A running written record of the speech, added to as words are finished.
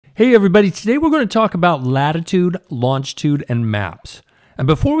Hey everybody, today we're going to talk about latitude, longitude, and maps. And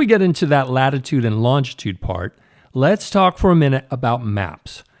before we get into that latitude and longitude part, let's talk for a minute about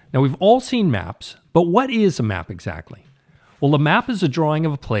maps. Now we've all seen maps, but what is a map exactly? Well, a map is a drawing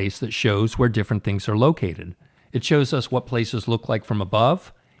of a place that shows where different things are located. It shows us what places look like from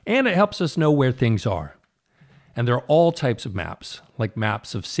above, and it helps us know where things are. And there are all types of maps, like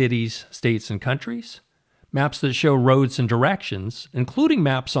maps of cities, states, and countries, maps that show roads and directions, including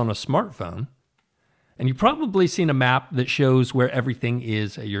maps on a smartphone. And you've probably seen a map that shows where everything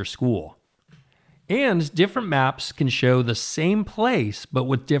is at your school. And different maps can show the same place, but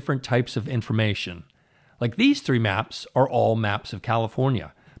with different types of information. Like these three maps are all maps of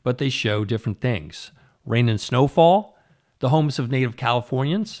California, but they show different things. Rain and snowfall, the homes of native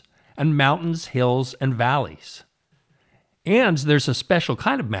Californians, and mountains, hills, and valleys. And there's a special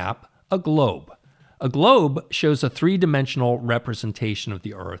kind of map, a globe. A globe shows a three-dimensional representation of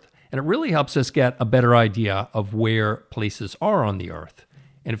the Earth, and it really helps us get a better idea of where places are on the Earth.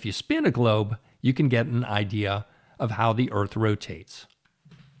 And if you spin a globe, you can get an idea of how the Earth rotates.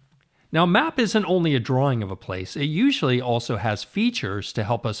 Now, a map isn't only a drawing of a place, it usually also has features to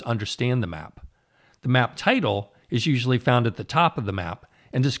help us understand the map. The map title is usually found at the top of the map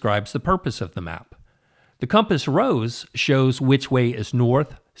and describes the purpose of the map. The compass rose shows which way is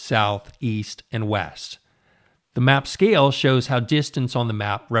north, south, east, and west. The map scale shows how distance on the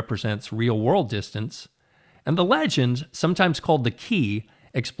map represents real-world distance, and the legend, sometimes called the key,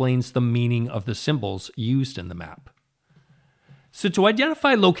 explains the meaning of the symbols used in the map. So to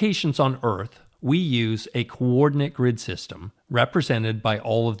identify locations on Earth, we use a coordinate grid system represented by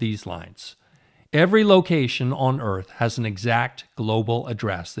all of these lines. Every location on Earth has an exact global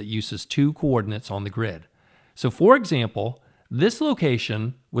address that uses two coordinates on the grid. So for example, this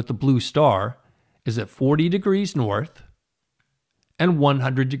location with the blue star is at 40 degrees north and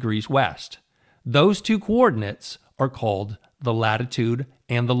 100 degrees west. Those two coordinates are called the latitude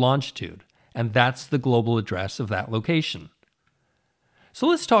and the longitude, and that's the global address of that location. So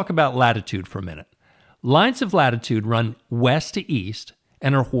let's talk about latitude for a minute. Lines of latitude run west to east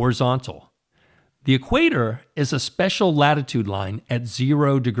and are horizontal. The equator is a special latitude line at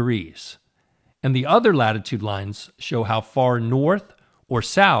 0 degrees. And the other latitude lines show how far north or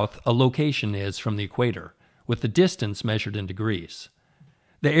south a location is from the equator, with the distance measured in degrees.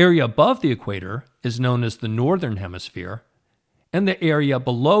 The area above the equator is known as the northern hemisphere, and the area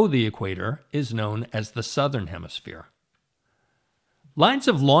below the equator is known as the southern hemisphere. Lines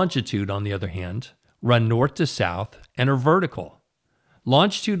of longitude, on the other hand, run north to south and are vertical.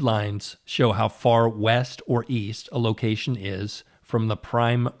 Longitude lines show how far west or east a location is from the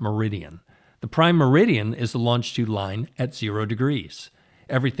Prime Meridian. The Prime Meridian is the longitude line at 0 degrees.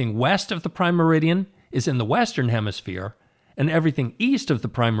 Everything west of the Prime Meridian is in the western hemisphere, and everything east of the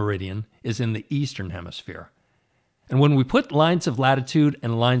Prime Meridian is in the eastern hemisphere. And when we put lines of latitude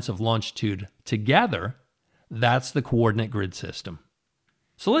and lines of longitude together, that's the coordinate grid system.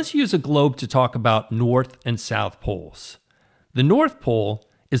 So let's use a globe to talk about north and south poles. The North Pole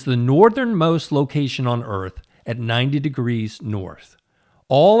is the northernmost location on Earth at 90 degrees north.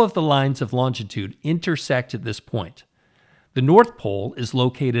 All of the lines of longitude intersect at this point. The North Pole is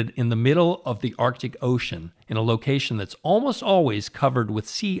located in the middle of the Arctic Ocean in a location that's almost always covered with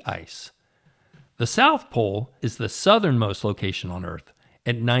sea ice. The South Pole is the southernmost location on Earth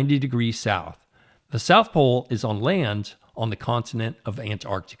at 90 degrees south. The South Pole is on land on the continent of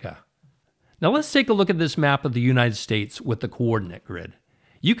Antarctica. Now let's take a look at this map of the United States with the coordinate grid.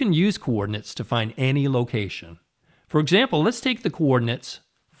 You can use coordinates to find any location. For example, let's take the coordinates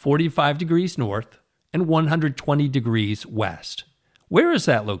 45 degrees north and 120 degrees west. Where is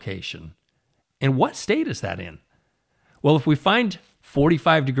that location? And what state is that in? Well, if we find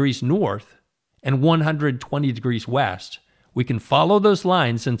 45 degrees north and 120 degrees west, we can follow those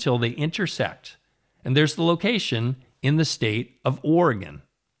lines until they intersect. And there's the location in the state of Oregon.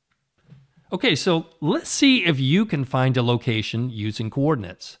 Okay, so let's see if you can find a location using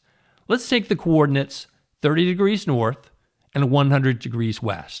coordinates. Let's take the coordinates 30 degrees north and 100 degrees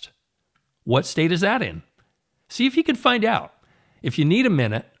west. What state is that in? See if you can find out. If you need a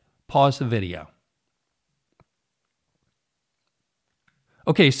minute, pause the video.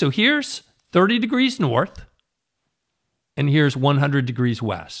 Okay, so here's 30 degrees north and here's 100 degrees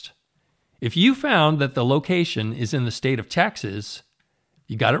west. If you found that the location is in the state of Texas,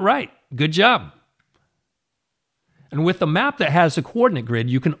 you got it right. Good job. And with a map that has a coordinate grid,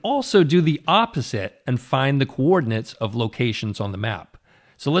 you can also do the opposite and find the coordinates of locations on the map.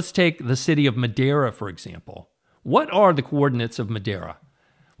 So let's take the city of Madeira, for example. What are the coordinates of Madeira?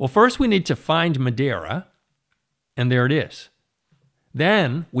 Well, first we need to find Madeira, and there it is.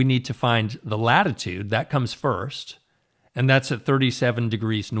 Then we need to find the latitude. That comes first, and that's at 37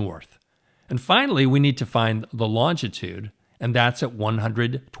 degrees north. And finally, we need to find the longitude, and that's at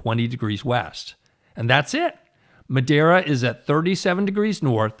 120 degrees west. And that's it. Madeira is at 37 degrees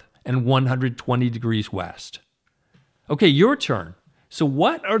north and 120 degrees west. Okay, your turn. So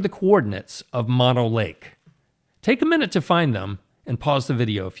what are the coordinates of Mono Lake? Take a minute to find them and pause the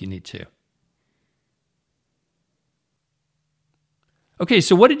video if you need to. Okay,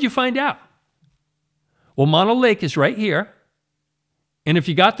 so what did you find out? Well, Mono Lake is right here. And if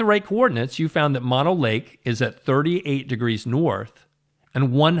you got the right coordinates, you found that Mono Lake is at 38 degrees north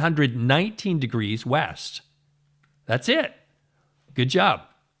and 119 degrees west. That's it. Good job.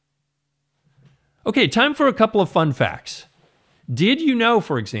 Okay, time for a couple of fun facts. Did you know,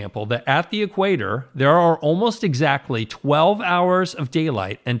 for example, that at the equator, there are almost exactly 12 hours of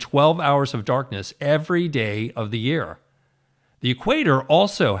daylight and 12 hours of darkness every day of the year? The equator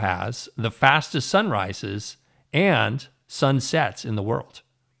also has the fastest sunrises and sunsets in the world.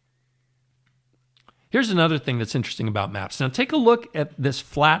 Here's another thing that's interesting about maps. Now take a look at this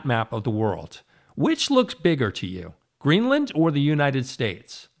flat map of the world. Which looks bigger to you, Greenland or the United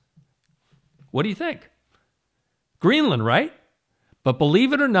States? What do you think? Greenland, right? But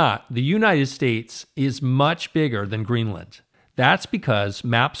believe it or not, the United States is much bigger than Greenland. That's because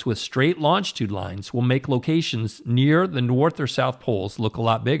maps with straight longitude lines will make locations near the North or South poles look a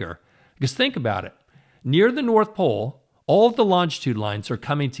lot bigger. Because think about it. Near the North Pole, all of the longitude lines are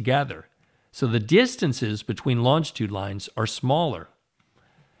coming together. So the distances between longitude lines are smaller.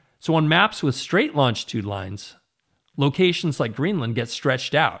 So on maps with straight longitude lines, locations like Greenland get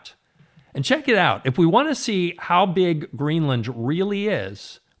stretched out. And check it out. If we want to see how big Greenland really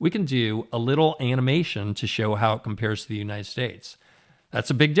is, we can do a little animation to show how it compares to the United States. That's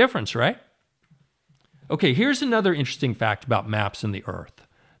a big difference, right? Okay, here's another interesting fact about maps in the Earth.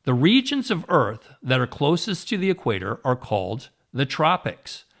 The regions of Earth that are closest to the equator are called the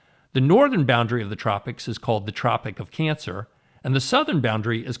tropics. The northern boundary of the tropics is called the Tropic of Cancer, and the southern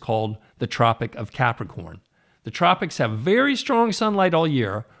boundary is called the Tropic of Capricorn. The tropics have very strong sunlight all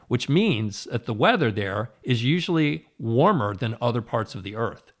year, which means that the weather there is usually warmer than other parts of the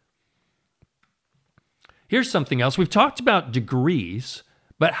Earth. Here's something else. We've talked about degrees,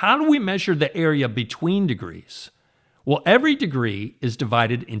 but how do we measure the area between degrees? Well, every degree is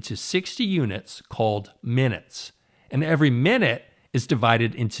divided into 60 units called minutes, and every minute is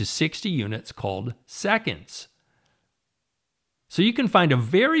divided into 60 units called seconds. So you can find a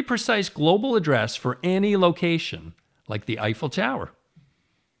very precise global address for any location, like the Eiffel Tower.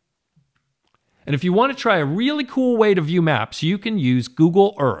 And if you want to try a really cool way to view maps, you can use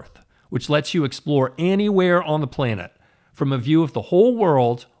Google Earth, which lets you explore anywhere on the planet, from a view of the whole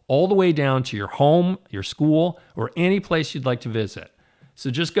world all the way down to your home, your school, or any place you'd like to visit.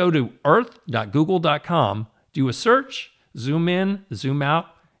 So just go to earth.google.com, do a search, zoom in, zoom out,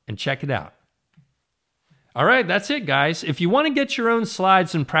 and check it out. All right, that's it, guys. If you want to get your own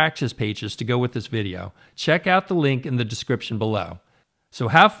slides and practice pages to go with this video, check out the link in the description below. So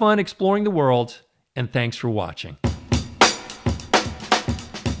have fun exploring the world, and thanks for watching.